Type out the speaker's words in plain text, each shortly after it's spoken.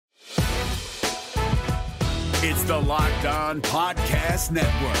It's the Locked On Podcast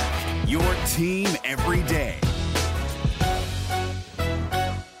Network, your team every day.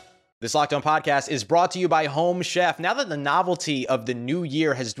 This Locked On Podcast is brought to you by Home Chef. Now that the novelty of the new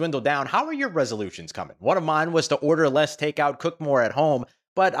year has dwindled down, how are your resolutions coming? One of mine was to order less takeout, cook more at home,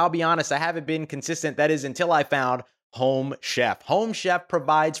 but I'll be honest, I haven't been consistent. That is until I found Home Chef. Home Chef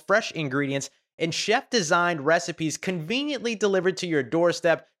provides fresh ingredients and chef-designed recipes conveniently delivered to your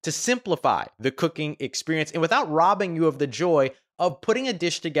doorstep to simplify the cooking experience and without robbing you of the joy of putting a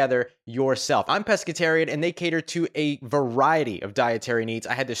dish together yourself. I'm pescatarian and they cater to a variety of dietary needs.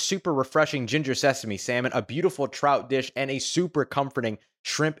 I had this super refreshing ginger sesame salmon, a beautiful trout dish, and a super comforting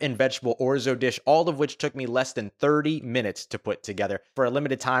shrimp and vegetable orzo dish, all of which took me less than 30 minutes to put together. For a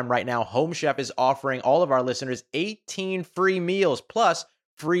limited time right now, Home Chef is offering all of our listeners 18 free meals plus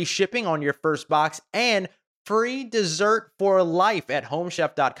free shipping on your first box and free dessert for life at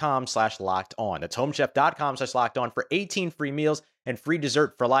homechef.com/lockedon. That's homechef.com/lockedon for 18 free meals and free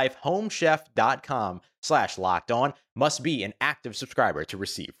dessert for life. Homechef.com/lockedon. Must be an active subscriber to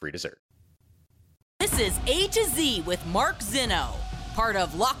receive free dessert. This is A to Z with Mark Zinno, part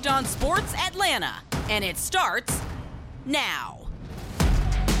of Locked On Sports Atlanta, and it starts now.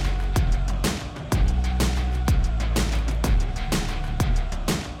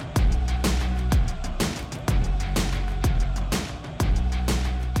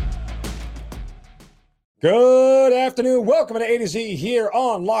 Good afternoon. Welcome to A to Z here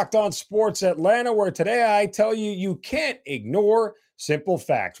on Locked On Sports Atlanta, where today I tell you you can't ignore simple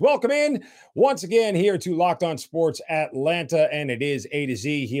facts. Welcome in once again here to Locked On Sports Atlanta, and it is A to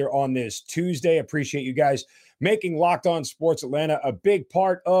Z here on this Tuesday. Appreciate you guys making Locked On Sports Atlanta a big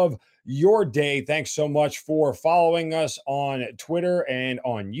part of your day. Thanks so much for following us on Twitter and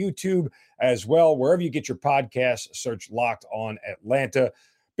on YouTube as well. Wherever you get your podcasts, search Locked On Atlanta.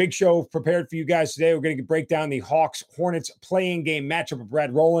 Big show prepared for you guys today. We're going to break down the Hawks-Hornets playing game matchup with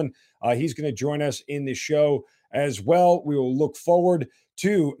Brad Rowland. He's going to join us in the show as well. We will look forward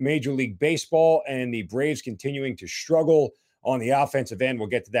to Major League Baseball and the Braves continuing to struggle on the offensive end. We'll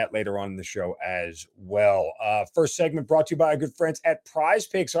get to that later on in the show as well. First segment brought to you by our good friends at Prize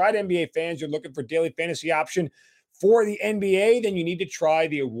Picks. All right, NBA fans, you're looking for daily fantasy option for the NBA, then you need to try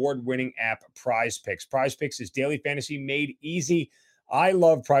the award-winning app Prize Picks. Prize Picks is daily fantasy made easy. I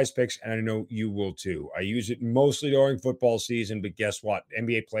love Prize Picks, and I know you will too. I use it mostly during football season, but guess what?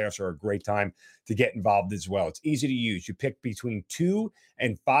 NBA playoffs are a great time to get involved as well. It's easy to use. You pick between 2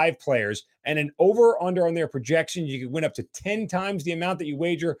 and 5 players, and an over-under on their projections. You can win up to 10 times the amount that you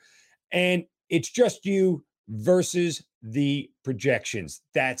wager, and it's just you versus the projections.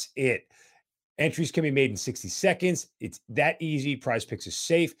 That's it. Entries can be made in 60 seconds. It's that easy. Prize Picks is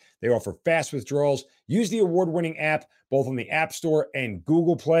safe. They offer fast withdrawals. Use the award-winning app, both on the App Store and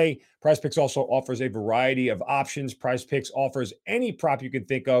Google Play. Prize Picks also offers a variety of options. Prize Picks offers any prop you can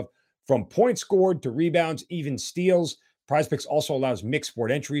think of, from points scored to rebounds, even steals. Prize Picks also allows mixed sport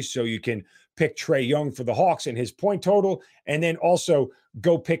entries, so you can pick Trae Young for the Hawks and his point total, and then also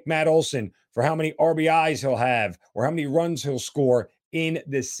go pick Matt Olson for how many RBIs he'll have or how many runs he'll score in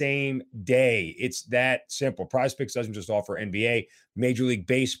the same day. It's that simple. Prize Picks doesn't just offer NBA, Major League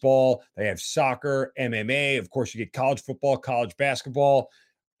Baseball. They have soccer, MMA. Of course, you get college football, college basketball.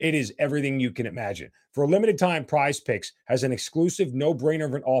 It is everything you can imagine. For a limited time, Prize Picks has an exclusive no-brainer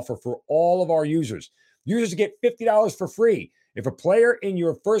of an offer for all of our users. Users get $50 for free if a player in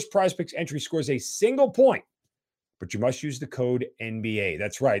your first Prize Picks entry scores a single point, but you must use the code NBA.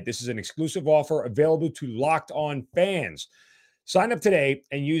 That's right. This is an exclusive offer available to Locked On fans. Sign up today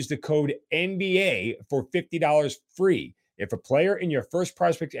and use the code NBA for $50 free if a player in your first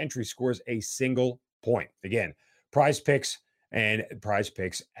Prize Picks entry scores a single point. Again, Prize Picks and Prize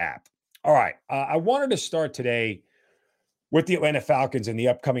Picks app. All right, I wanted to start today with the Atlanta Falcons and the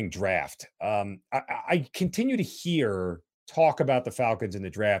upcoming draft. I continue to hear talk about the Falcons in the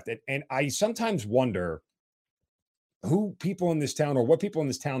draft, and I sometimes wonder who people in this town or what people in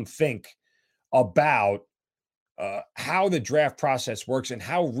this town think about how the draft process works and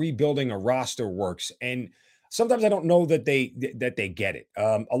how rebuilding a roster works. And sometimes I don't know that they get it.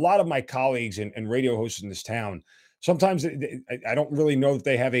 A lot of my colleagues and radio hosts in this town, sometimes I don't really know that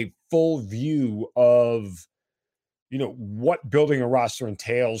they have a full view of, what building a roster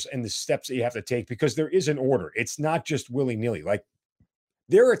entails and the steps that you have to take, because there is an order. It's not just willy-nilly. Like,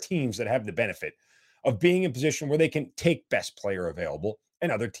 there are teams that have the benefit of being in a position where they can take best player available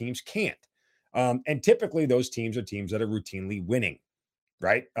and other teams can't. And typically those teams are teams that are routinely winning,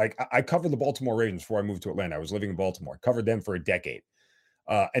 right? Like, I covered the Baltimore Ravens before I moved to Atlanta. I was living in Baltimore, covered them for a decade.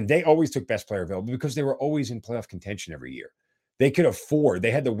 And they always took best player available because they were always in playoff contention every year. They could afford, they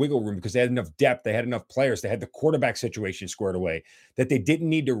had the wiggle room because they had enough depth, they had enough players, they had the quarterback situation squared away that they didn't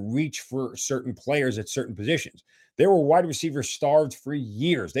need to reach for certain players at certain positions. They were wide receiver starved for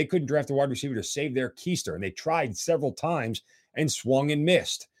years. They couldn't draft a wide receiver to save their keister, and they tried several times and swung and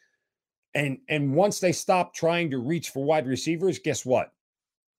missed. And once they stopped trying to reach for wide receivers, guess what?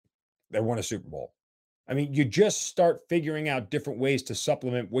 They won a Super Bowl. I mean, you just start figuring out different ways to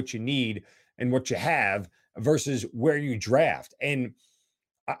supplement what you need and what you have versus where you draft. And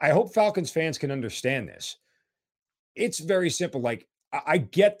I hope Falcons fans can understand this. It's very simple. Like, I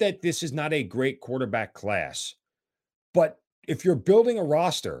get that this is not a great quarterback class, but if you're building a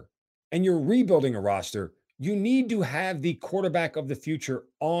roster and you're rebuilding a roster, you need to have the quarterback of the future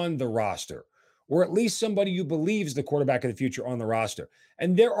on the roster, or at least somebody you believe is the quarterback of the future on the roster.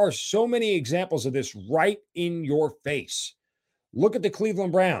 And there are so many examples of this right in your face. Look at the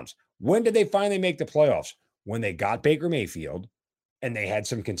Cleveland Browns. When did they finally make the playoffs? When they got Baker Mayfield and they had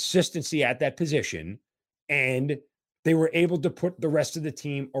some consistency at that position and they were able to put the rest of the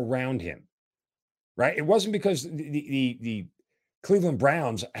team around him, right? It wasn't because the Cleveland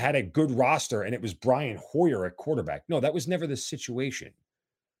Browns had a good roster and it was Brian Hoyer at quarterback. No, that was never the situation.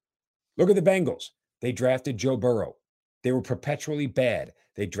 Look at the Bengals. They drafted Joe Burrow. They were perpetually bad.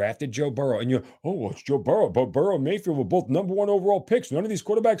 They drafted Joe Burrow. And you're, oh, well, it's Joe Burrow. But Burrow and Mayfield were both number one overall picks. None of these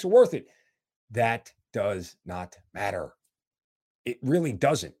quarterbacks are worth it. That does not matter. It really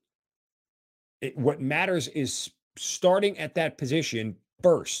doesn't. What matters is starting at that position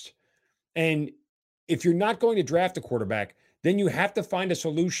first. And if you're not going to draft a quarterback, then you have to find a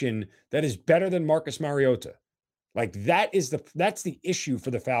solution that is better than Marcus Mariota. Like that's the issue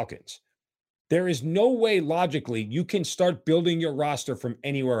for the Falcons. There is no way logically you can start building your roster from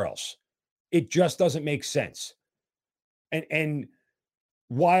anywhere else. It just doesn't make sense. And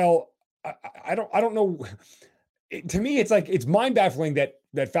while I don't know, to me it's like it's mind baffling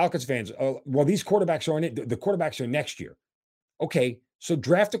that Falcons fans, well, these quarterbacks are in it. The quarterbacks are next year. Okay, so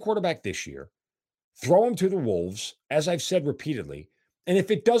draft a quarterback this year, throw him to the Wolves, as I've said repeatedly. And if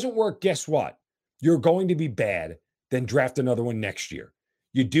it doesn't work, guess what? You're going to be bad. Then draft another one next year.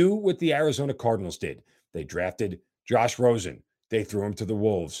 You do what the Arizona Cardinals did. They drafted Josh Rosen. They threw him to the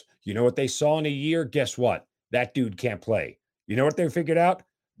Wolves. You know what they saw in a year? Guess what? That dude can't play. You know what they figured out?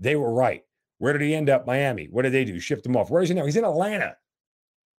 They were right. Where did he end up? Miami. What did they do? Shipped him off. Where is he now? He's in Atlanta,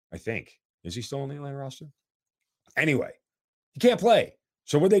 I think. Is he still on the Atlanta roster? Anyway, he can't play.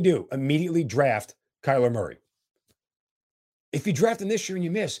 So what they do? Immediately draft Kyler Murray. If you draft him this year and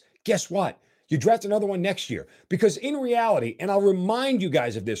you miss, guess what? You draft another one next year. Because in reality, and I'll remind you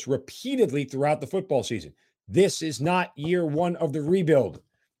guys of this repeatedly throughout the football season, this is not year one of the rebuild.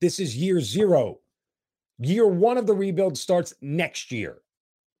 This is year zero. Year one of the rebuild starts next year.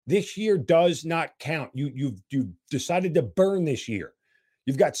 This year does not count. You've decided to burn this year.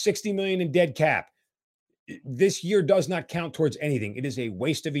 You've got $60 million in dead cap. This year does not count towards anything. It is a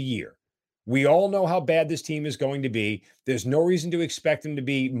waste of a year. We all know how bad this team is going to be. There's no reason to expect them to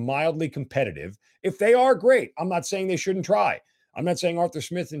be mildly competitive. If they are, great. I'm not saying they shouldn't try. I'm not saying Arthur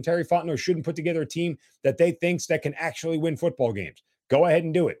Smith and Terry Fontenot shouldn't put together a team that they think that can actually win football games. Go ahead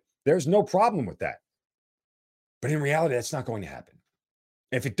and do it. There's no problem with that. But in reality, that's not going to happen.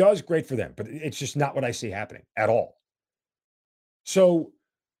 If it does, great for them. But it's just not what I see happening at all. So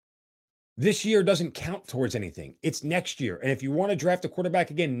this year doesn't count towards anything. It's next year. And if you want to draft a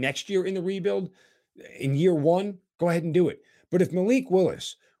quarterback again next year in the rebuild, in year one, go ahead and do it. But if Malik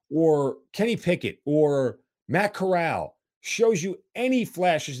Willis or Kenny Pickett or Matt Corral shows you any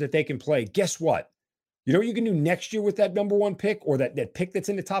flashes that they can play, guess what? You know what you can do next year with that number one pick or that pick that's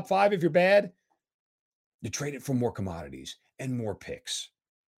in the top 5 if you're bad? You trade it for more commodities and more picks.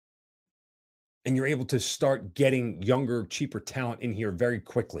 And you're able to start getting younger, cheaper talent in here very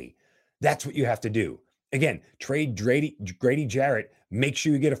quickly. That's what you have to do. Again, trade Grady Jarrett. Make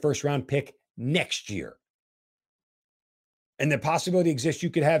sure you get a first-round pick next year. And the possibility exists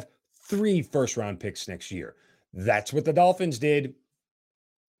you could have 3 first-round picks next year. That's what the Dolphins did.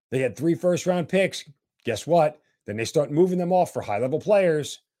 They had 3 first-round picks. Guess what? Then they start moving them off for high-level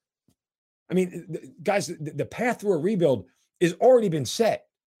players. I mean, guys, the path through a rebuild has already been set.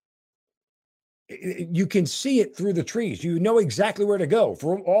 You can see it through the trees. You know exactly where to go.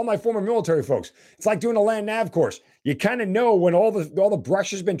 For all my former military folks, it's like doing a land nav course. You kind of know when all the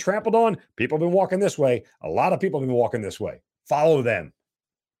brush has been trampled on, people have been walking this way. A lot of people have been walking this way. Follow them.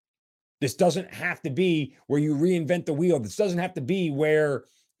 This doesn't have to be where you reinvent the wheel. This doesn't have to be where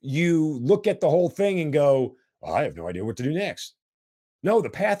you look at the whole thing and go, well, I have no idea what to do next. No, the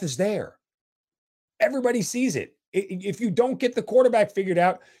path is there. Everybody sees it. If you don't get the quarterback figured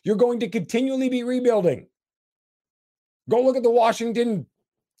out, you're going to continually be rebuilding. Go look at the Washington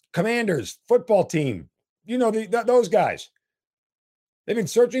Commanders football team. You know, those guys. They've been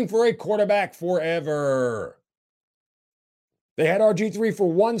searching for a quarterback forever. They had RG3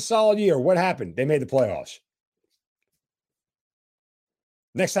 for one solid year. What happened? They made the playoffs.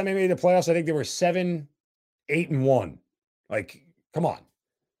 Next time they made the playoffs, I think they were 7-8-1. Like, come on.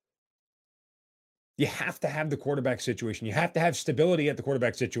 You have to have the quarterback situation. You have to have stability at the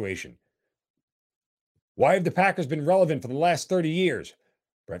quarterback situation. Why have the Packers been relevant for the last 30 years?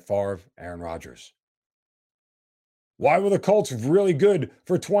 Brett Favre, Aaron Rodgers. Why were the Colts really good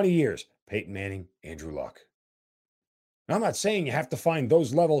for 20 years? Peyton Manning, Andrew Luck. Now, I'm not saying you have to find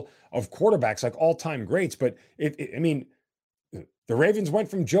those level of quarterbacks like all-time greats, but the Ravens went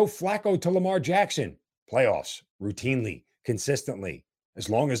from Joe Flacco to Lamar Jackson. Playoffs, routinely, consistently, as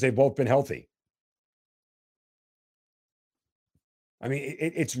long as they've both been healthy. I mean,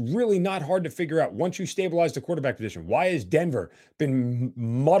 it's really not hard to figure out once you stabilize the quarterback position. Why has Denver been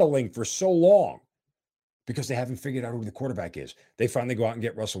muddling for so long? Because they haven't figured out who the quarterback is. They finally go out and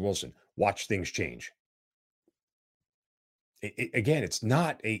get Russell Wilson. Watch things change. Again, it's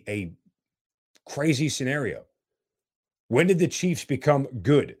not a crazy scenario. When did the Chiefs become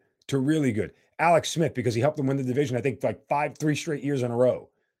good to really good? Alex Smith, because he helped them win the division, I think like 3 straight years in a row.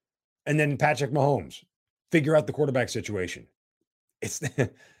 And then Patrick Mahomes, figure out the quarterback situation. It's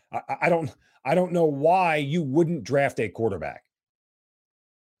I don't know why you wouldn't draft a quarterback.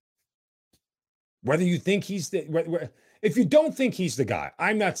 Whether you think he's if you don't think he's the guy,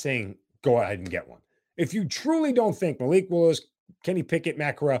 I'm not saying go ahead and get one. If you truly don't think Malik Willis, Kenny Pickett,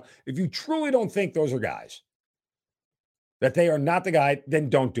 Matt Corral, if you truly don't think those are guys, that they are not the guy, then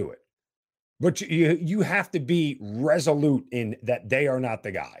don't do it. But you have to be resolute in that they are not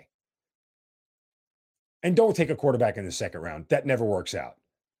the guy. And don't take a quarterback in the second round. That never works out.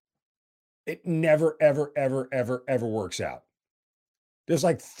 It never, ever, ever, ever, ever works out. There's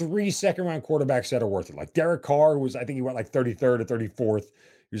like 3 second-round quarterbacks that are worth it. Like Derek Carr, I think he went like 33rd or 34th.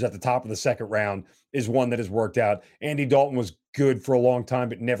 He was at the top of the second round, is one that has worked out. Andy Dalton was good for a long time,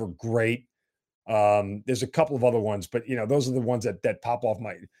 but never great. There's a couple of other ones, but those are the ones that pop off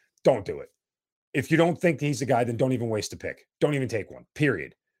my. Don't do it. If you don't think he's the guy, then don't even waste a pick. Don't even take one.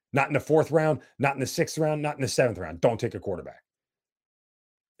 Period. Not in the 4th round, not in the 6th round, not in the 7th round. Don't take a quarterback.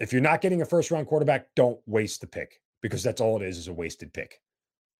 If you're not getting a first-round quarterback, don't waste the pick, because that's all it is a wasted pick.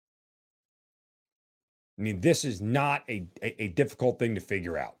 I mean, this is not a difficult thing to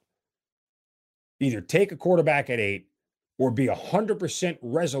figure out. Either take a quarterback at 8 or be 100%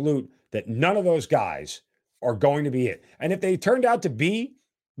 resolute that none of those guys are going to be it. And if they turned out to be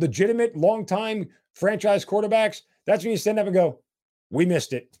legitimate, long-time franchise quarterbacks, that's when you stand up and go, we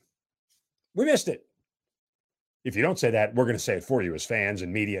missed it. We missed it. If you don't say that, we're going to say it for you as fans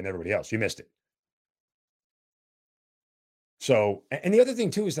and media and everybody else. You missed it. So, and the other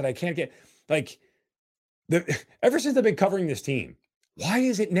thing too is that I can't get, ever since I've been covering this team, why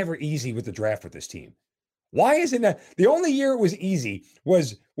is it never easy with the draft with this team? Why isn't that? The only year it was easy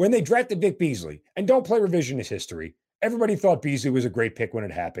was when they drafted Vic Beasley. And don't play revisionist history. Everybody thought Beasley was a great pick when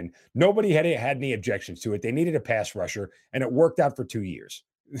it happened. Nobody had any objections to it. They needed a pass rusher, and it worked out for 2 years.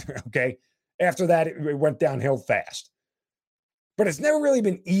 Okay? After that, it went downhill fast. But it's never really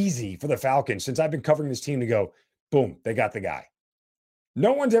been easy for the Falcons since I've been covering this team to go, boom, they got the guy.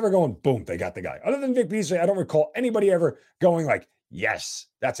 No one's ever going, boom, they got the guy. Other than Vic Beasley, I don't recall anybody ever going like, yes,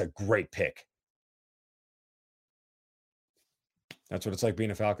 that's a great pick. That's what it's like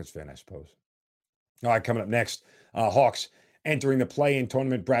being a Falcons fan, I suppose. All right, coming up next, Hawks entering the play-in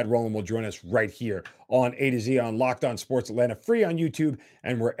tournament. Brad Rowland will join us right here on A to Z on Locked On Sports Atlanta, free on YouTube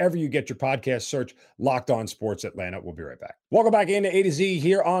and wherever you get your podcast. Search Locked On Sports Atlanta. We'll be right back. Welcome back into A to Z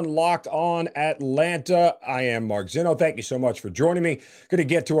here on Locked On Atlanta. I am Mark Zinno. Thank you so much for joining me. Going to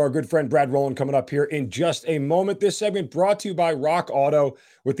get to our good friend Brad Rowland coming up here in just a moment. This segment brought to you by Rock Auto.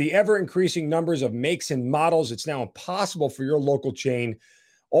 With the ever-increasing numbers of makes and models, it's now impossible for your local chain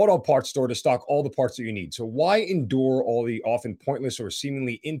auto parts store to stock all the parts that you need. So why endure all the often pointless or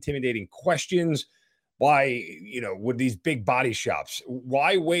seemingly intimidating questions? Why, with these big body shops,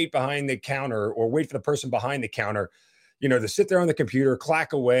 why wait behind the counter or wait for the person behind the counter, to sit there on the computer,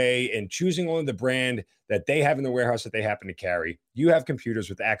 clack away and choosing only the brand that they have in the warehouse that they happen to carry? You have computers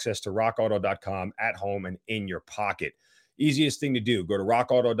with access to rockauto.com at home and in your pocket. Easiest thing to do, go to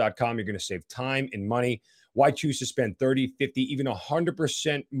rockauto.com. You're going to save time and money. Why choose to spend 30, 50, even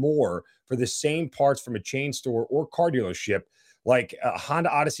 100% more for the same parts from a chain store or car dealership, like a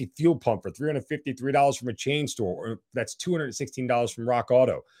Honda Odyssey fuel pump for $353 from a chain store, or that's $216 from Rock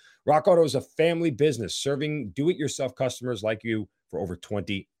Auto. Rock Auto is a family business serving do-it-yourself customers like you for over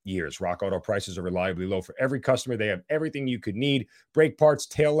 20 years. Rock Auto prices are reliably low for every customer. They have everything you could need: brake parts,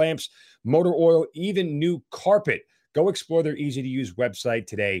 tail lamps, motor oil, even new carpet. Go explore their easy-to-use website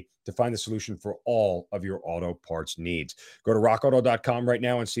today to find the solution for all of your auto parts needs. Go to rockauto.com right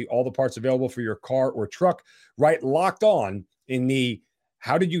now and see all the parts available for your car or truck. Write Locked On in the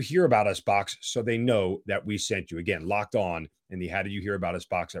How Did You Hear About Us box so they know that we sent you. Again, Locked On in the How Did You Hear About Us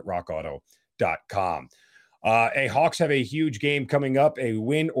box at rockauto.com. Hawks have a huge game coming up, a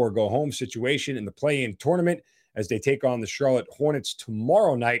win or go home situation in the play-in tournament as they take on the Charlotte Hornets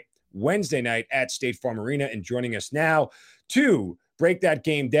tomorrow night, Wednesday night at State Farm Arena. And joining us now to break that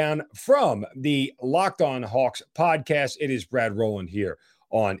game down from the Locked On Hawks podcast, it is Brad Rowland here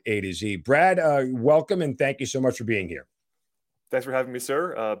on A to Z. Brad, welcome and thank you so much for being here. Thanks for having me,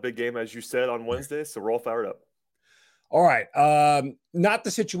 sir. Big game, as you said, on Wednesday, so we're all fired up. All right. Not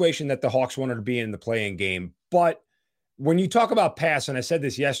the situation that the Hawks wanted to be in the play-in game, but when you talk about pass, and I said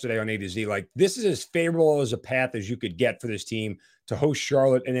this yesterday on A to Z, like this is as favorable as a path as you could get for this team to host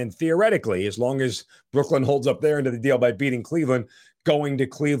Charlotte. And then theoretically, as long as Brooklyn holds up their end of the deal by beating Cleveland, going to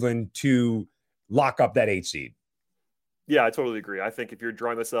Cleveland to lock up that 8 seed. Yeah, I totally agree. I think if you're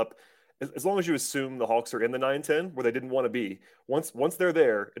drawing this up, as long as you assume the Hawks are in the 9-10 where they didn't want to be, once they're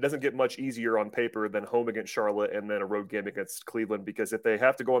there, it doesn't get much easier on paper than home against Charlotte and then a road game against Cleveland, because if they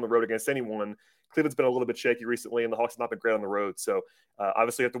have to go on the road against anyone, Cleveland's been a little bit shaky recently and the Hawks have not been great on the road. So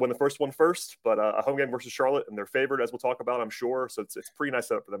obviously you have to win the first one first, but a home game versus Charlotte, and they're favored, as we'll talk about, I'm sure. So it's a pretty nice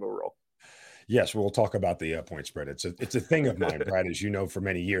setup for them overall. Yes, we'll talk about the point spread. It's a thing of mine, Brad, as you know, for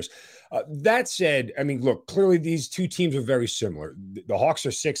many years. That said, I mean, look, clearly these two teams are very similar. The Hawks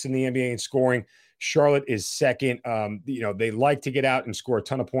are 6th in the NBA in scoring. Charlotte is 2nd. They like to get out and score a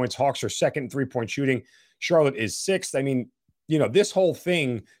ton of points. Hawks are 2nd in three-point shooting. Charlotte is 6th. I mean, this whole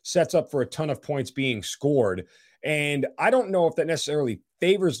thing sets up for a ton of points being scored. And I don't know if that necessarily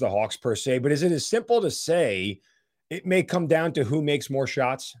favors the Hawks per se, but is it as simple to say it may come down to who makes more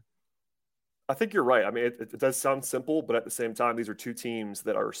shots? I think you're right. I mean, it does sound simple, but at the same time, these are two teams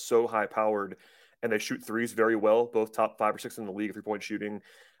that are so high-powered, and they shoot threes very well, both top 5 or 6 in the league, three-point shooting.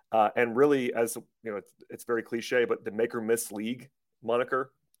 And really, as you know, it's very cliche, but the make or miss league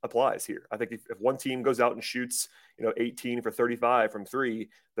moniker applies here. I think if one team goes out and shoots, 18 for 35 from 3,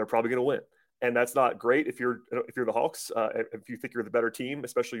 they're probably going to win. And that's not great if you're the Hawks, if you think you're the better team,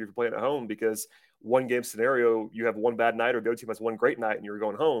 especially if you're playing at home, because one game scenario, you have one bad night or the other team has one great night and you're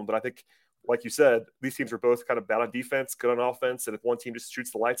going home. But I think, like you said, these teams are both kind of bad on defense, good on offense. And if one team just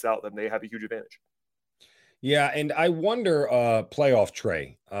shoots the lights out, then they have a huge advantage. Yeah, and I wonder, playoff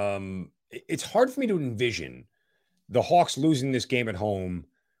Trey, it's hard for me to envision the Hawks losing this game at home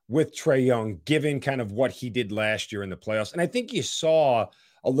with Trae Young, given kind of what he did last year in the playoffs. And I think you saw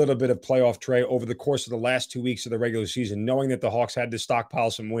a little bit of playoff Trae over the course of the last 2 weeks of the regular season, knowing that the Hawks had to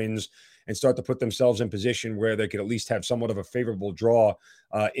stockpile some wins and start to put themselves in position where they could at least have somewhat of a favorable draw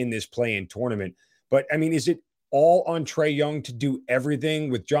in this play-in tournament. But, I mean, is it all on Trae Young to do everything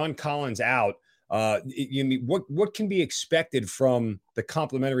with John Collins out? What can be expected from the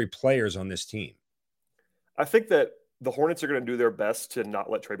complementary players on this team? I think that the Hornets are going to do their best to not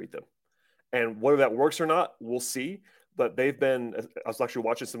let Trae beat them. And whether that works or not, we'll see. But they've been, I was actually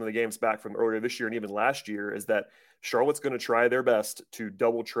watching some of the games back from earlier this year and even last year, is that Charlotte's going to try their best to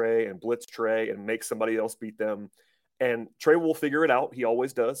double Trae and blitz Trae and make somebody else beat them. And Trae will figure it out. He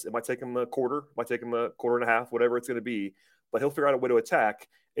always does. It might take him a quarter, might take him a quarter and a half, whatever it's going to be, but he'll figure out a way to attack.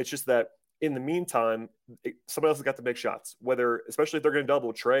 It's just that in the meantime, somebody else has got to make shots, especially if they're going to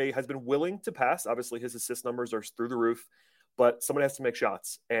double. Trae has been willing to pass. Obviously, his assist numbers are through the roof, but somebody has to make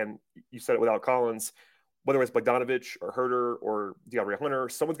shots. And you said it without Collins, whether it's Bogdanovich or Herter or DeAndre Hunter,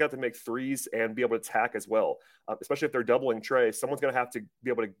 someone's got to make threes and be able to attack as well, especially if they're doubling Trae. Someone's going to have to be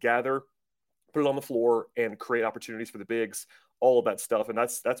able to gather, put it on the floor, and create opportunities for the bigs, all of that stuff. And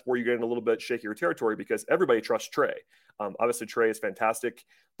that's where you get in a little bit shakier territory because everybody trusts Trae. Obviously, Trae is fantastic.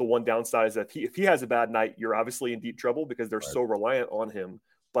 The one downside is that if he has a bad night, you're obviously in deep trouble because they're so reliant on him.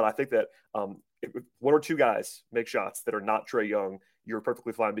 But I think that if one or two guys make shots that are not Trae Young, you're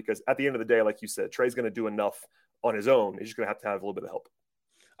perfectly fine because at the end of the day, like you said, Trae's going to do enough on his own. He's just going to have a little bit of help.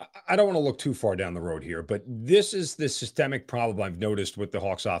 I don't want to look too far down the road here, but this is the systemic problem I've noticed with the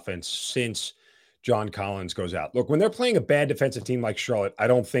Hawks offense since John Collins goes out. Look, when they're playing a bad defensive team like Charlotte, I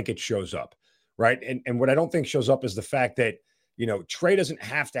don't think it shows up, right? And what I don't think shows up is the fact that, Trae doesn't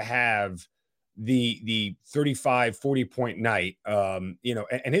have to have the 35, 40-point night, and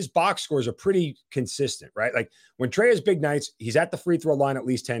his box scores are pretty consistent, right? Like when Trae has big nights, he's at the free throw line at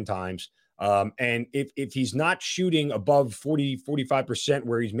least 10 times. And if he's not shooting above 45%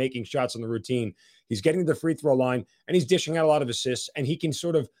 where he's making shots on the routine, he's getting to the free throw line and he's dishing out a lot of assists, and he can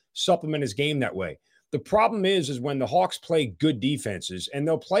sort of supplement his game that way. The problem is when the Hawks play good defenses, and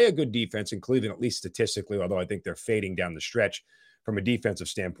they'll play a good defense in Cleveland, at least statistically, although I think they're fading down the stretch from a defensive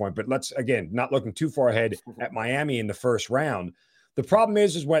standpoint. But let's, again, not looking too far ahead at Miami in the first round. The problem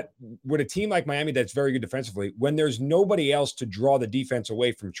is when with a team like Miami that's very good defensively, when there's nobody else to draw the defense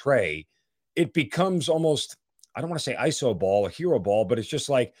away from Trey, it becomes almost, I don't want to say ISO ball, a hero ball, but it's just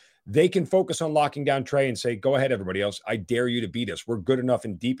like they can focus on locking down Trey and say, go ahead, everybody else. I dare you to beat us. We're good enough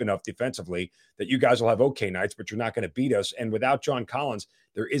and deep enough defensively that you guys will have okay nights, but you're not going to beat us. And without John Collins,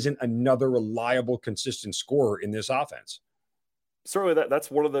 there isn't another reliable, consistent scorer in this offense. Certainly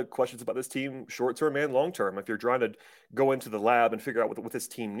that's one of the questions about this team, short-term and long-term. If you're trying to go into the lab and figure out what this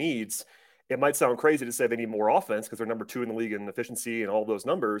team needs, it might sound crazy to say they need more offense because they're number 2 in the league in efficiency and all those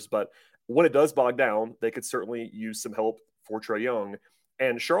numbers. But when it does bog down, they could certainly use some help for Trae Young.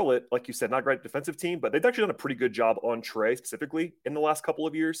 And Charlotte, like you said, not a great defensive team, but they've actually done a pretty good job on Trae specifically in the last couple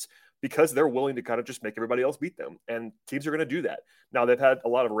of years because they're willing to kind of just make everybody else beat them. And teams are going to do that. Now, they've had a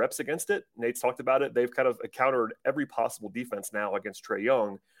lot of reps against it. Nate's talked about it. They've kind of countered every possible defense now against Trae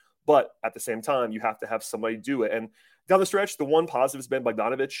Young. But at the same time, you have to have somebody do it. And down the stretch, the one positive has been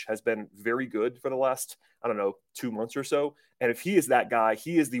Bogdanovich has been very good for the last, 2 months or so. And if he is that guy,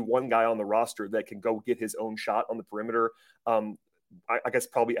 he is the one guy on the roster that can go get his own shot on the perimeter. I guess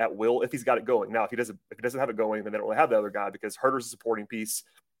probably at will if he's got it going. Now, if he doesn't have it going, then they don't really have the other guy because Hunter's a supporting piece.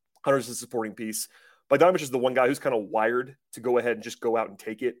 Bogdanovich is the one guy who's kind of wired to go ahead and just go out and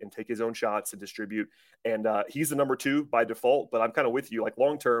take it and take his own shots and distribute. And he's the number 2 by default, but I'm kind of with you. Like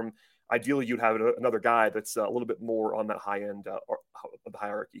long-term, ideally you'd have another guy that's a little bit more on that high end of the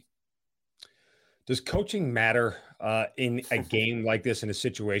hierarchy. Does coaching matter in a game like this, in a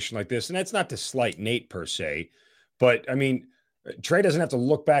situation like this? And that's not to slight Nate per se, but I mean, Trey doesn't have to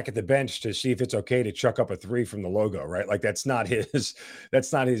look back at the bench to see if it's okay to chuck up a 3 from the logo, right? Like that's not his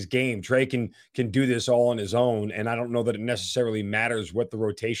game. Trey can do this all on his own. And I don't know that it necessarily matters what the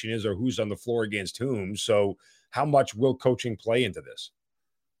rotation is or who's on the floor against whom. So how much will coaching play into this?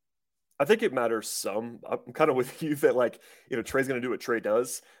 I think it matters some. I'm kind of with you that Trey's going to do what Trey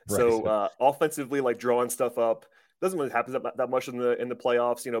does. Right. So offensively, drawing stuff up, doesn't really happen that much in the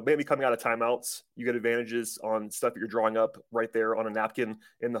playoffs. Maybe coming out of timeouts, you get advantages on stuff that you're drawing up right there on a napkin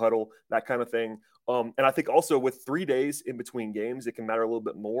in the huddle, that kind of thing. And I think also with 3 days in between games, it can matter a little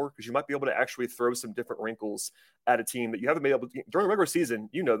bit more because you might be able to actually throw some different wrinkles at a team that you haven't been able to during the regular season.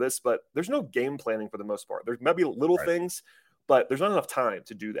 You know this, but there's no game planning for the most part. There might be little things, but there's not enough time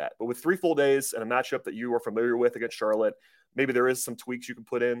to do that. But with 3 full days and a matchup that you are familiar with against Charlotte, maybe there is some tweaks you can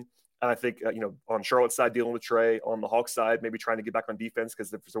put in. And I think, on Charlotte's side, dealing with Trey, on the Hawks side, maybe trying to get back on defense,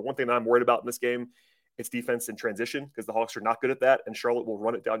 because if there's one thing that I'm worried about in this game, it's defense in transition, because the Hawks are not good at that, and Charlotte will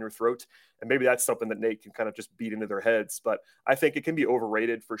run it down your throat. And maybe that's something that Nate can kind of just beat into their heads. But I think it can be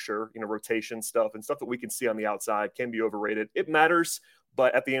overrated for sure. Rotation stuff and stuff that we can see on the outside can be overrated. It matters,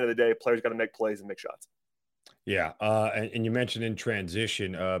 but at the end of the day, players got to make plays and make shots. Yeah. And you mentioned in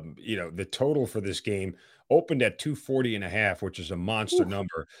transition, the total for this game opened at 240.5, which is a monster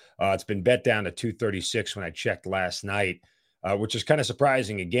number. It's been bet down to 236 when I checked last night, which is kind of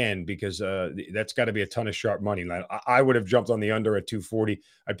surprising again, because that's got to be a ton of sharp money. I would have jumped on the under at 240.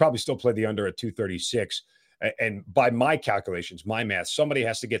 I'd probably still play the under at 236. And by my calculations, my math, somebody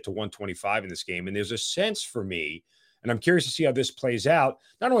has to get to 125 in this game. And there's a sense for me, and I'm curious to see how this plays out,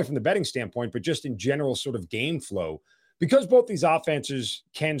 not only from the betting standpoint, but just in general sort of game flow, because both these offenses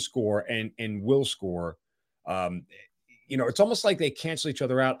can score and will score. It's almost like they cancel each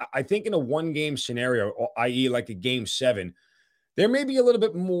other out. I think in a 1-game scenario, i.e. like a game 7, there may be a little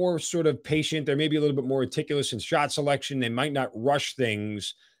bit more sort of patient. There may be a little bit more meticulous in shot selection. They might not rush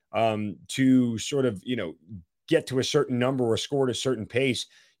things to sort of, get to a certain number or score at a certain pace.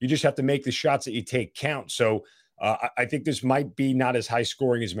 You just have to make the shots that you take count. So I think this might be not as high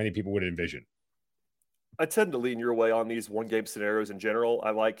scoring as many people would envision. I tend to lean your way on these 1-game scenarios in general.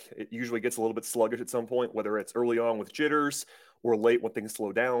 It usually gets a little bit sluggish at some point, whether it's early on with jitters or late when things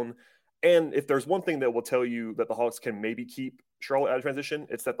slow down. And if there's one thing that will tell you that the Hawks can maybe keep Charlotte out of transition,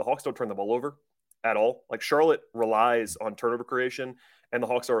 it's that the Hawks don't turn the ball over at all. Like Charlotte relies on turnover creation, and the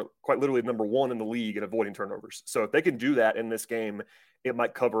Hawks are quite literally number 1 in the league in avoiding turnovers. So if they can do that in this game, it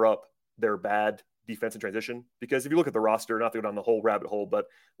might cover up their bad defense in transition. Because if you look at the roster, not to go down the whole rabbit hole, but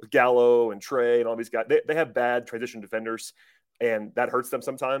with Gallo and Trey and all these guys, they have bad transition defenders, and that hurts them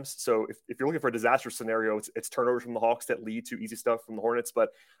sometimes. So if you're looking for a disaster scenario, it's turnovers from the Hawks that lead to easy stuff from the Hornets. But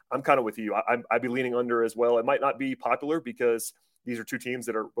I'm kind of with you. I'd be leaning under as well. It might not be popular because these are two teams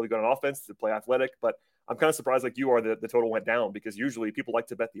that are really good on offense, to play athletic, but I'm kind of surprised, like you are, that the total went down, because usually people like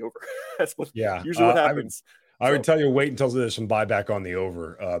to bet the over. That's usually what happens. I would tell you, wait until there's some buyback on the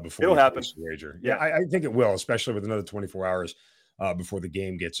over before it'll happen. Wager. Yeah, I think it will, especially with another 24 hours before the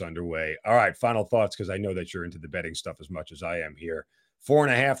game gets underway. All right, final thoughts, because I know that you're into the betting stuff as much as I am here.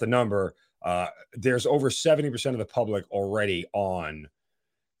 4.5, the number. There's over 70% of the public already on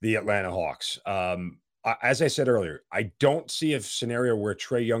the Atlanta Hawks. As I said earlier, I don't see a scenario where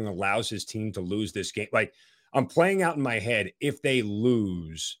Trae Young allows his team to lose this game. Like, I'm playing out in my head, if they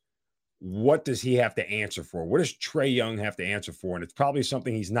lose, what does he have to answer for? What does Trae Young have to answer for? And it's probably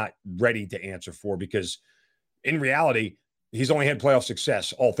something he's not ready to answer for, because in reality, he's only had playoff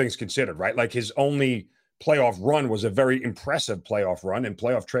success, all things considered, right? Like, his only playoff run was a very impressive playoff run, and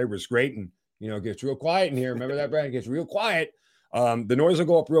playoff Trae was great. And, it gets real quiet in here. Remember that, Brad? It gets real quiet. The noise will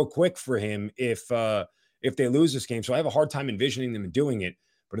go up real quick for him if they lose this game. So I have a hard time envisioning them doing it.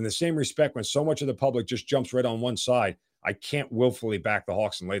 But in the same respect, when so much of the public just jumps right on one side, I can't willfully back the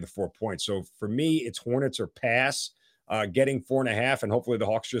Hawks and lay the 4 points. So for me, it's Hornets or pass, getting 4.5, and hopefully the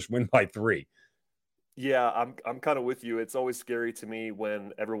Hawks just win by 3. Yeah, I'm kind of with you. It's always scary to me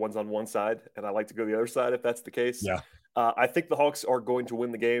when everyone's on one side, and I like to go the other side if that's the case. Yeah. I think the Hawks are going to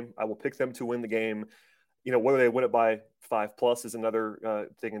win the game. I will pick them to win the game. Whether they win it by 5+ is another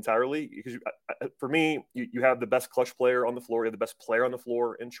thing entirely. Because for me, you have the best clutch player on the floor. You have the best player on the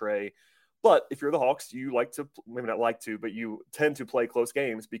floor in Trae. But if you're the Hawks, you like to, maybe not like to, but you tend to play close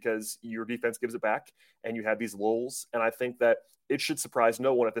games because your defense gives it back and you have these lulls. And I think that it should surprise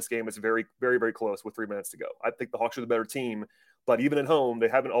no one if this game is very, very, very close with 3 minutes to go. I think the Hawks are the better team, but even at home, they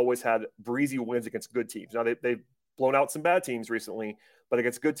haven't always had breezy wins against good teams. Now, they've blown out some bad teams recently, but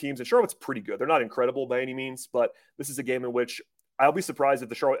against good teams, and Charlotte's pretty good. They're not incredible by any means, but this is a game in which I'll be surprised if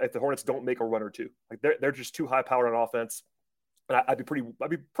the Hornets don't make a run or two. Like, they're just too high powered on offense. And I'd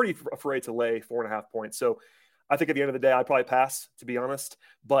be pretty afraid to lay 4.5 points. So I think at the end of the day, I'd probably pass, to be honest.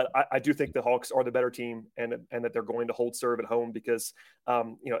 But I do think the Hawks are the better team, and that they're going to hold serve at home, because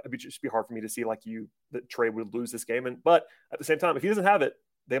it'd just be hard for me to see that Trae would lose this game. But at the same time, if he doesn't have it,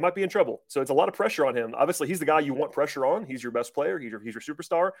 they might be in trouble. So it's a lot of pressure on him. Obviously, he's the guy you want pressure on. He's your best player. He's your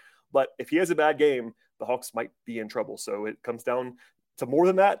superstar. But if he has a bad game, the Hawks might be in trouble. So it comes down to more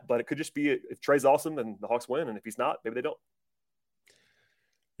than that. But it could just be, if Trae's awesome, then the Hawks win. And if he's not, maybe they don't.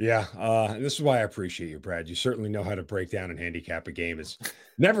 Yeah, this is why I appreciate you, Brad. You certainly know how to break down and handicap a game. It's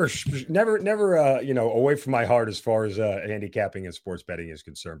never, away from my heart as far as handicapping and sports betting is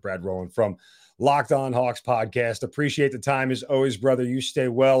concerned. Brad Rowland from Locked On Hawks podcast. Appreciate the time as always, brother. You stay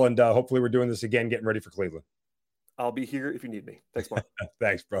well, and hopefully we're doing this again, getting ready for Cleveland. I'll be here if you need me. Thanks, Mark.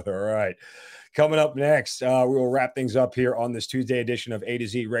 Thanks, brother. All right. Coming up next, we will wrap things up here on this Tuesday edition of A to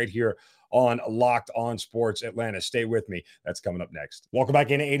Z right here on Locked On Sports Atlanta. Stay with me. That's coming up next. Welcome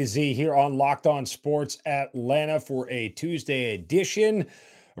back into A to Z here on Locked On Sports Atlanta for a Tuesday edition.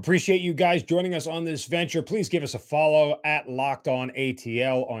 Appreciate you guys joining us on this venture. Please give us a follow at Locked On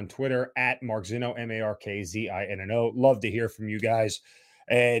ATL on Twitter, at Mark Zinno, MarkZinno. Love to hear from you guys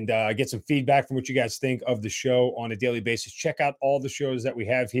and get some feedback from what you guys think of the show on a daily basis. Check out all the shows that we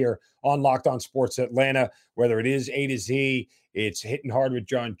have here on Locked On Sports Atlanta, whether it is A to Z, it's Hitting Hard with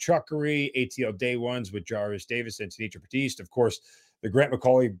John Chuckery, ATL Day Ones with Jarvis Davis and Sinitra Batiste. Of course, the Grant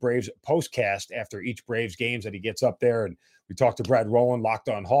McCauley Braves postcast after each Braves games that he gets up there. And we talked to Brad Rowland, Locked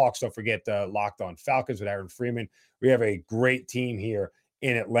On Hawks. Don't forget Locked On Falcons with Aaron Freeman. We have a great team here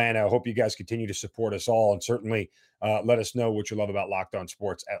in Atlanta. I hope you guys continue to support us all, and certainly let us know what you love about Locked On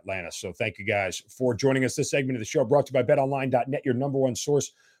Sports Atlanta. So thank you guys for joining us. This segment of the show brought to you by BetOnline.net, your number one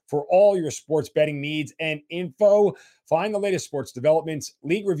source for all your sports betting needs and info. Find the latest sports developments,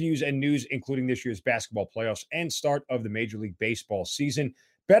 league reviews, and news, including this year's basketball playoffs and start of the Major League Baseball season.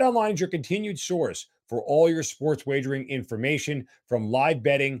 BetOnline is your continued source for all your sports wagering information, from live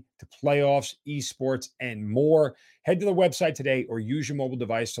betting to playoffs, esports, and more. Head to the website today or use your mobile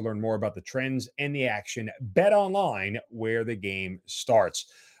device to learn more about the trends and the action. BetOnline, where the game starts.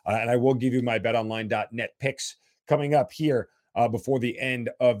 And I will give you my BetOnline.net picks coming up here before the end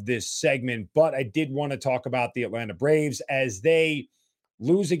of this segment. But I did want to talk about the Atlanta Braves as they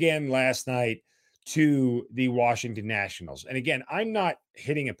lose again last night to the Washington Nationals. And again, I'm not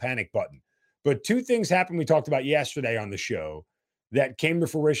hitting a panic button, but two things happened we talked about yesterday on the show that came to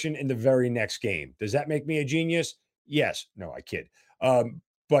fruition in the very next game. Does that make me a genius? Yes. No, I kid.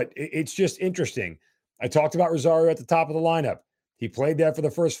 But it's just interesting. I talked about Rosario at the top of the lineup. He played there for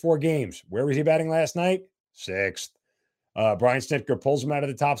the first 4 games. Where was he batting last night? 6th. Brian Snitker pulls him out of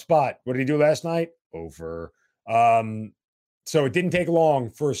the top spot. What did he do last night? Over. So it didn't take long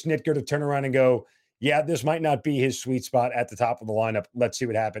for Snitker to turn around and go, yeah, this might not be his sweet spot at the top of the lineup. Let's see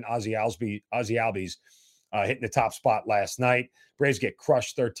what happened. Ozzie Albies hitting the top spot last night. Braves get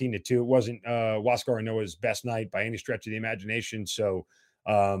crushed 13-2. It wasn't Huascar Ynoa's best night by any stretch of the imagination. So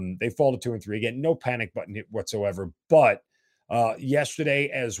they fall to 2-3. Again, no panic button hit whatsoever. But yesterday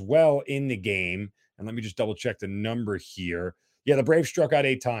as well in the game, and let me just double check the number here. Yeah, the Braves struck out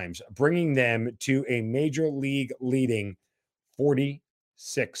 8 times, bringing them to a major league leading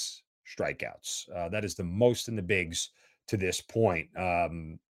 46 strikeouts. That is the most in the bigs to this point.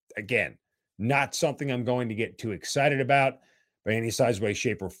 Again, not something I'm going to get too excited about by any size, way,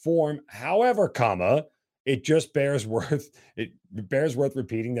 shape, or form. However, it just bears worth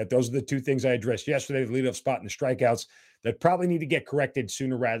repeating that those are the 2 things I addressed yesterday: the leadoff spot and the strikeouts that probably need to get corrected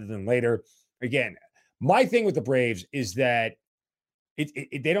sooner rather than later. Again, my thing with the Braves is that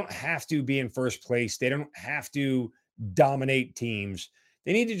they don't have to be in first place. They don't have to dominate teams.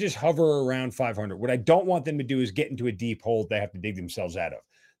 They need to just hover around 500. What I don't want them to do is get into a deep hole they have to dig themselves out of.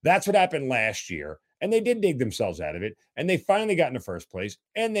 That's what happened last year, and they did dig themselves out of it, and they finally got into first place,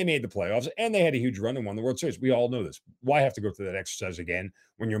 and they made the playoffs, and they had a huge run and won the World Series. We all know this. Why have to go through that exercise again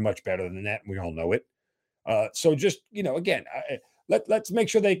when you're much better than that, and we all know it? So just, again, let's make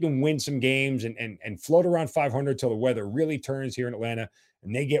sure they can win some games and float around 500 till the weather really turns here in Atlanta,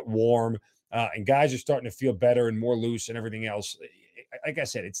 and they get warm, and guys are starting to feel better and more loose and everything else. Like I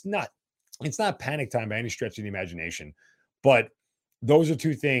said, it's not panic time by any stretch of the imagination, but those are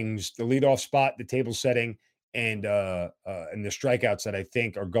 2 things: the leadoff spot, the table setting, and the strikeouts that I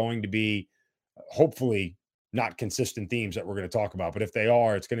think are going to be hopefully not consistent themes that we're going to talk about. But if they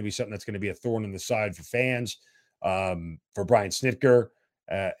are, it's going to be something that's going to be a thorn in the side for fans, for Brian Snitker,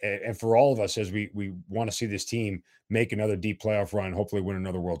 and for all of us as we want to see this team make another deep playoff run, hopefully win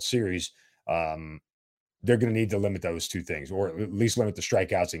another World Series. They're going to need to limit those 2 things, or at least limit the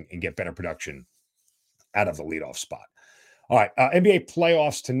strikeouts and get better production out of the leadoff spot. All right, NBA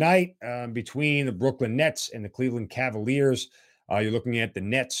playoffs tonight between the Brooklyn Nets and the Cleveland Cavaliers. You're looking at the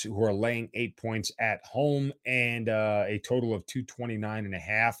Nets, who are laying 8 points at home and a total of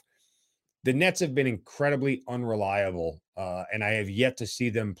 229.5. The Nets have been incredibly unreliable, and I have yet to see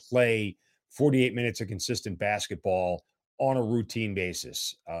them play 48 minutes of consistent basketball on a routine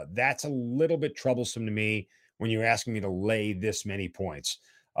basis. That's a little bit troublesome to me when you're asking me to lay this many points.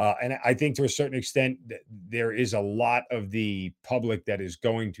 And I think to a certain extent, there is a lot of the public that is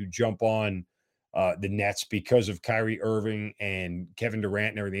going to jump on the Nets because of Kyrie Irving and Kevin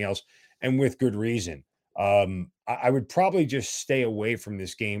Durant and everything else, and with good reason. I would probably just stay away from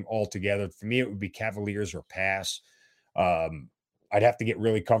this game altogether. For me, it would be Cavaliers or pass. I'd have to get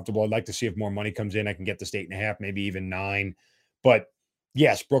really comfortable. I'd like to see if more money comes in. I can get this 8.5, maybe even 9. But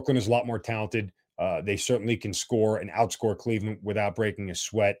yes, Brooklyn is a lot more talented. They certainly can score and outscore Cleveland without breaking a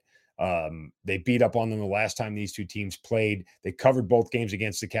sweat. They beat up on them the last time these 2 teams played. They covered both games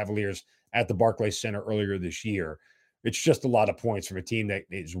against the Cavaliers at the Barclays Center earlier this year. It's just a lot of points from a team that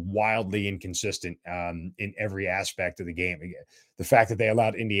is wildly inconsistent in every aspect of the game. The fact that they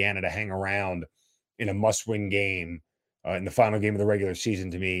allowed Indiana to hang around in a must-win game in the final game of the regular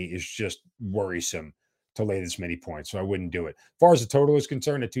season, to me, is just worrisome to lay this many points. So I wouldn't do it. As far as the total is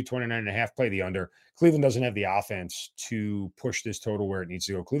concerned, at 229.5, play the under. Cleveland doesn't have the offense to push this total where it needs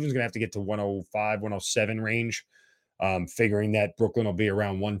to go. Cleveland's going to have to get to 105, 107 range, figuring that Brooklyn will be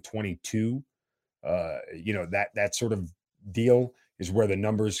around 122. That sort of deal is where the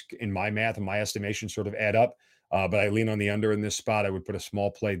numbers in my math and my estimation sort of add up. But I lean on the under in this spot. I would put a small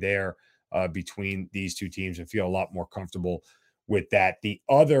play there between these 2 teams and feel a lot more comfortable with that. The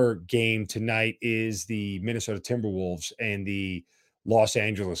other game tonight is the Minnesota Timberwolves and the Los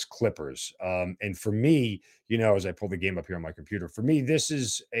Angeles Clippers. And for me, as I pull the game up here on my computer, for me, this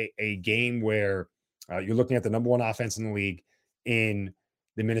is a game where you're looking at the number 1 offense in the league in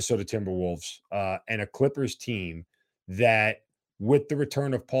the Minnesota Timberwolves and a Clippers team that, with the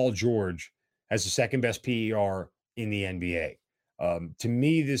return of Paul George, has the 2nd best PER in the NBA. To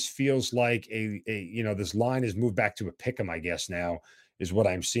me, this feels like this line has moved back to a pick 'em, I guess now is what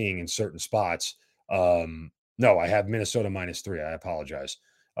I'm seeing in certain spots. No, I have Minnesota -3. I apologize.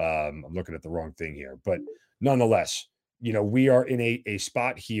 I'm looking at the wrong thing here, but nonetheless, we are in a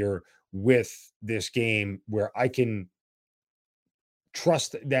spot here with this game where I can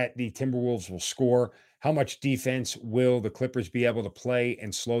trust that the Timberwolves will score. How much defense will the Clippers be able to play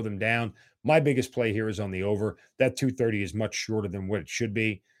and slow them down? My biggest play here is on the over. That 230 is much shorter than what it should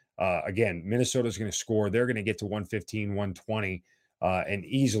be. Again, Minnesota's going to score. They're going to get to 115, 120. And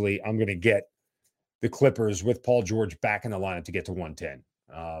easily, I'm going to get the Clippers with Paul George back in the lineup to get to 110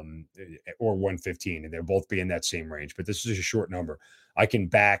 or 115. And they'll both be in that same range. But this is a short number. I can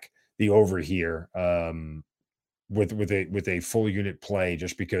back the over here with a full unit play,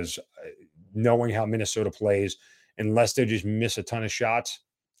 just because knowing how Minnesota plays, unless they just miss a ton of shots,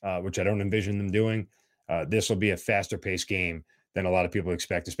 which I don't envision them doing, this will be a faster paced game than a lot of people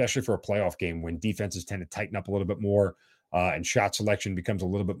expect, especially for a playoff game when defenses tend to tighten up a little bit more and shot selection becomes a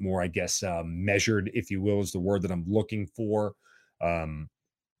little bit more, I guess, measured, if you will, is the word that I'm looking for.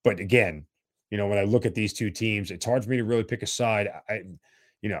 But again, when I look at these two teams, it's hard for me to really pick a side.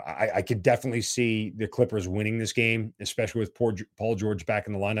 I could definitely see the Clippers winning this game, especially with Paul George back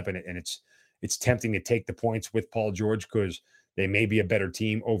in the lineup. And it's tempting to take the points with Paul George because they may be a better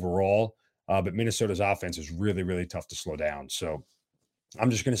team overall. But Minnesota's offense is really, really tough to slow down. So I'm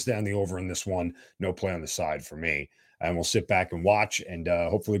just going to stay on the over in this one. No play on the side for me. And we'll sit back and watch. And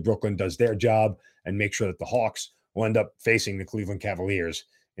hopefully Brooklyn does their job and make sure that the Hawks will end up facing the Cleveland Cavaliers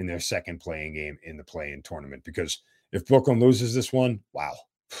in their second playing game in the play-in tournament. Because if Brooklyn loses this one, wow,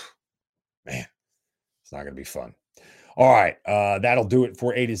 man, it's not going to be fun. All right, that'll do it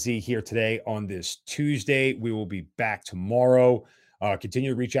for A to Z here today on this Tuesday. We will be back tomorrow.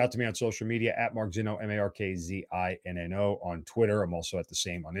 Continue to reach out to me on social media at Mark Zinno, MarkZinno on Twitter. I'm also at the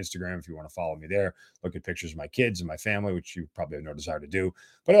same on Instagram if you want to follow me there. Look at pictures of my kids and my family, which you probably have no desire to do.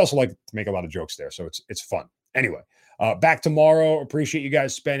 But I also like to make a lot of jokes there, so it's fun. Anyway, back tomorrow. Appreciate you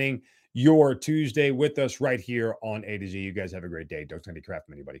guys spending your Tuesday with us right here on A to Z. You guys have a great day. Don't take any crap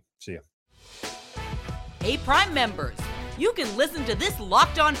from anybody. See ya. Hey, Prime members, you can listen to this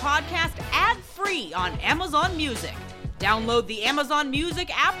Locked On podcast ad-free on Amazon Music. Download the Amazon Music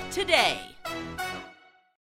app today.